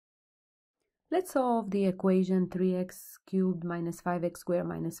Let's solve the equation 3x cubed minus 5x squared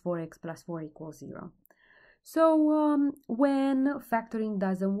minus 4x plus 4 equals 0. So when factoring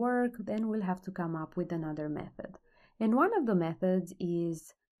doesn't work, then we'll have to come up with another method. And one of the methods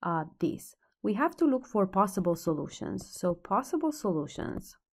is this. We have to look for possible solutions. So possible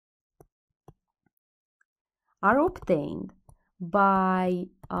solutions are obtained by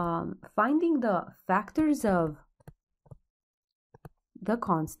finding the factors of the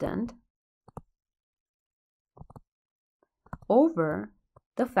constant over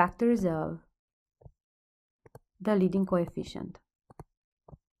the factors of the leading coefficient.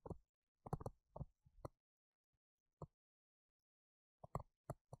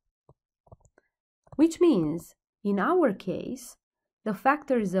 Which means, in our case, the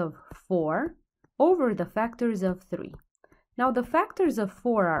factors of 4 over the factors of 3. Now the factors of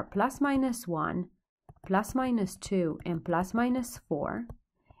 4 are plus minus 1, plus minus 2, and plus minus 4.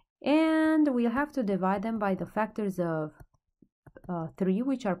 And we'll have to divide them by the factors of 3,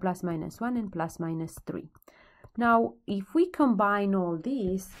 which are plus minus 1 and plus minus 3. Now, if we combine all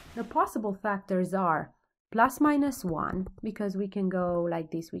these, the possible factors are plus minus 1, because we can go like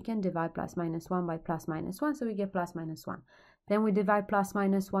this. We can divide plus minus 1 by plus minus 1, so we get plus minus 1. Then we divide plus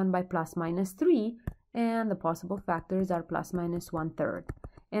minus 1 by plus minus 3, and the possible factors are plus minus 1/3.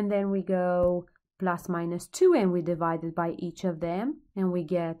 And then we go plus minus 2, and we divide it by each of them, and we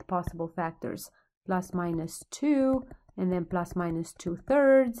get possible factors plus minus 2, and then plus minus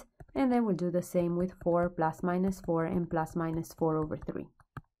 2/3, and then we'll do the same with 4, plus minus 4, and plus minus 4 over 3.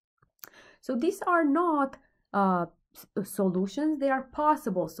 So these are not solutions, they are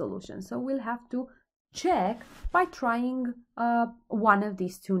possible solutions. So we'll have to check by trying one of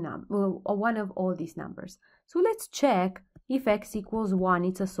these one of all these numbers. So let's check if x equals 1,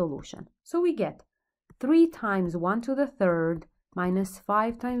 it's a solution. So we get 3 times 1 to the third minus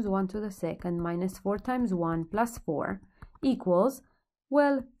 5 times 1 to the second minus 4 times 1 plus 4 equals,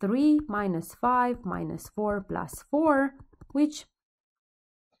 well, 3 minus 5 minus 4 plus 4, which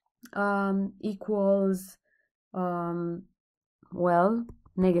equals, well,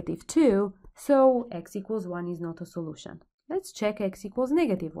 negative 2. So x equals 1 is not a solution. Let's check x equals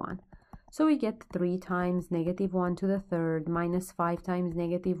negative 1. So we get 3 times negative 1 to the third minus 5 times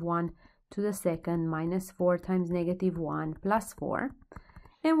negative 1 to the second minus 4 times negative 1 plus 4.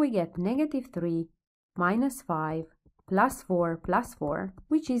 And we get negative 3 minus 5 plus 4 plus 4,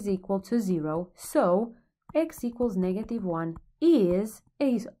 which is equal to 0. So x equals negative 1 is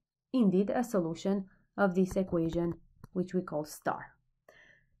indeed a solution of this equation, which we call star.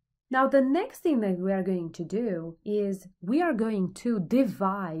 Now the next thing that we are going to do is we are going to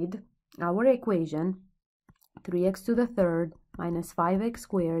divide our equation 3x to the third minus 5x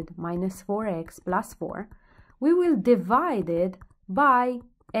squared minus 4x plus 4. We will divide it by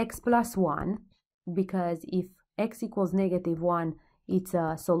x plus 1, because if x equals negative 1, it's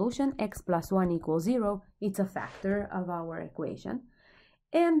a solution. X plus 1 equals 0, it's a factor of our equation.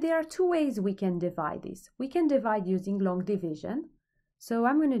 And there are two ways we can divide this. We can divide using long division. So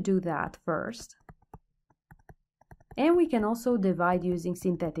I'm going to do that first. And we can also divide using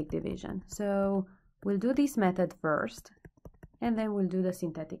synthetic division. So we'll do this method first, and then we'll do the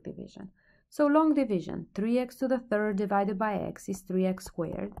synthetic division. So long division, 3x to the third divided by x is 3x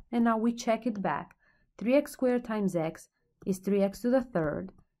squared. And now we check it back. 3x squared times x is 3x to the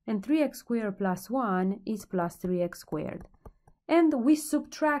third, and 3x squared plus 1 is plus 3x squared. And we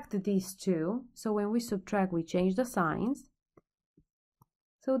subtract these two. So when we subtract, we change the signs.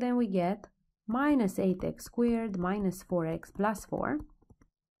 So then we get minus 8x squared minus 4x plus 4.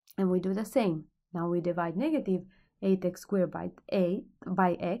 And we do the same. Now we divide negative 8x squared by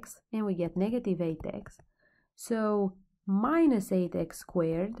x, and we get negative 8x. So minus 8x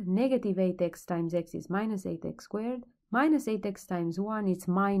squared, negative 8x times x is minus 8x squared, minus 8x times 1 is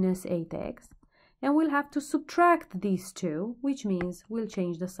minus 8x. And we'll have to subtract these two, which means we'll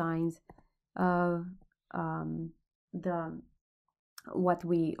change the signs of what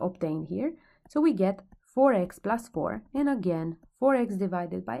we obtained here. So we get 4x plus 4, and again 4x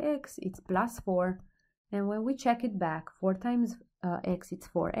divided by x, it's plus 4. And when we check it back, 4 times x, it's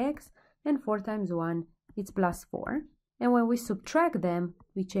 4x, and 4 times 1, it's plus 4. And when we subtract them,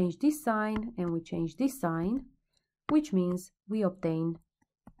 we change this sign and we change this sign, which means we obtain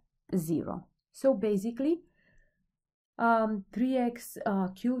 0. So basically, 3x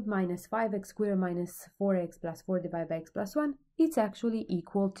cubed minus 5x squared minus 4x plus 4 divided by x plus 1, it's actually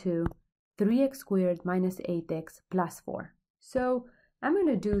equal to 3x squared minus 8x plus 4. So I'm going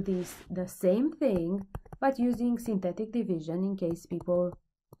to do the same thing, but using synthetic division in case people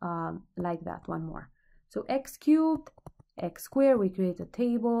like that one more. So x cubed x squared, we create a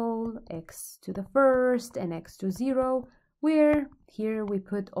table, x to the first and x to 0, where here we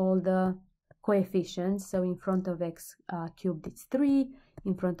put all the coefficients. So in front of x cubed it's 3,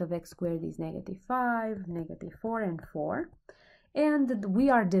 in front of x squared is -5, -4, and 4. And we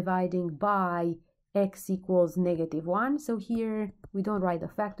are dividing by x equals -1. So here we don't write the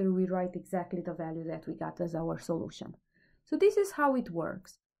factor, we write exactly the value that we got as our solution. So this is how it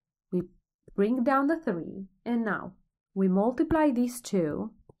works. We bring down the 3, and now we multiply these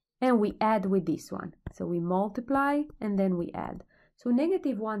two, and we add with this one. So we multiply, and then we add. So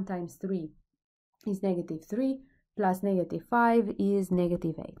 -1 times 3 is -3, plus -5 is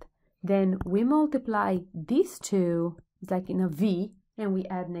 -8. Then we multiply these two, it's like in a V, and we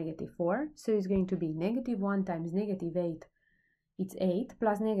add -4. So it's going to be -1 times -8, it's 8,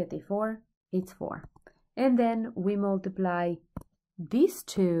 plus -4, it's 4. And then we multiply these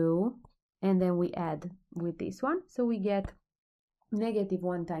two, and then we add with this one. So we get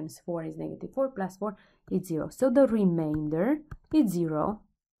 -1 times 4 is -4, plus 4 is 0. So the remainder is 0,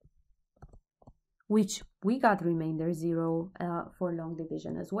 which we got remainder 0 for long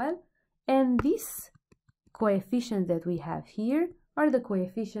division as well. And these coefficients that we have here are the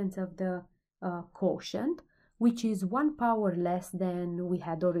coefficients of the quotient, which is 1 power less than we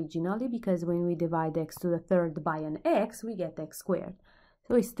had originally, because when we divide x to the third by an x, we get x squared.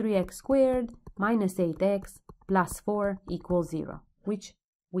 So it's 3x squared minus 8x plus 4 equals 0, which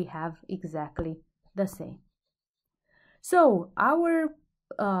we have exactly the same. So our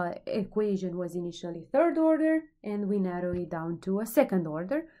equation was initially third order, and we narrow it down to a second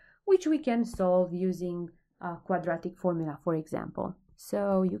order, which we can solve using a quadratic formula, for example.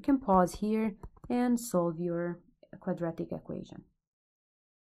 So you can pause here and solve your quadratic equation.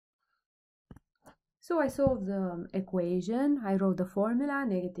 So I solved the equation. I wrote the formula,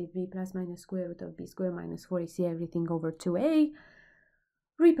 -b plus minus square root of b squared minus 4ac everything over 2a,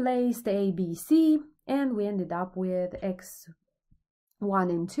 replaced a, b, c, and we ended up with x1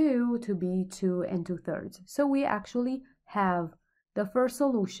 and 2 to be 2 and 2/3. So we actually have the first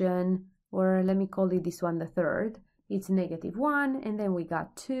solution, or let me call it this one the third. It's -1, and then we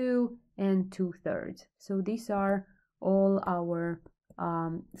got 2 and 2/3. So these are all our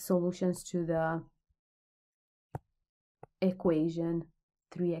solutions to the equation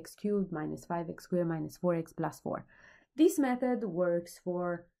 3x cubed minus 5x squared minus 4x plus 4. This method works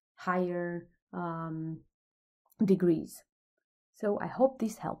for higher degrees. So I hope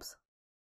this helps.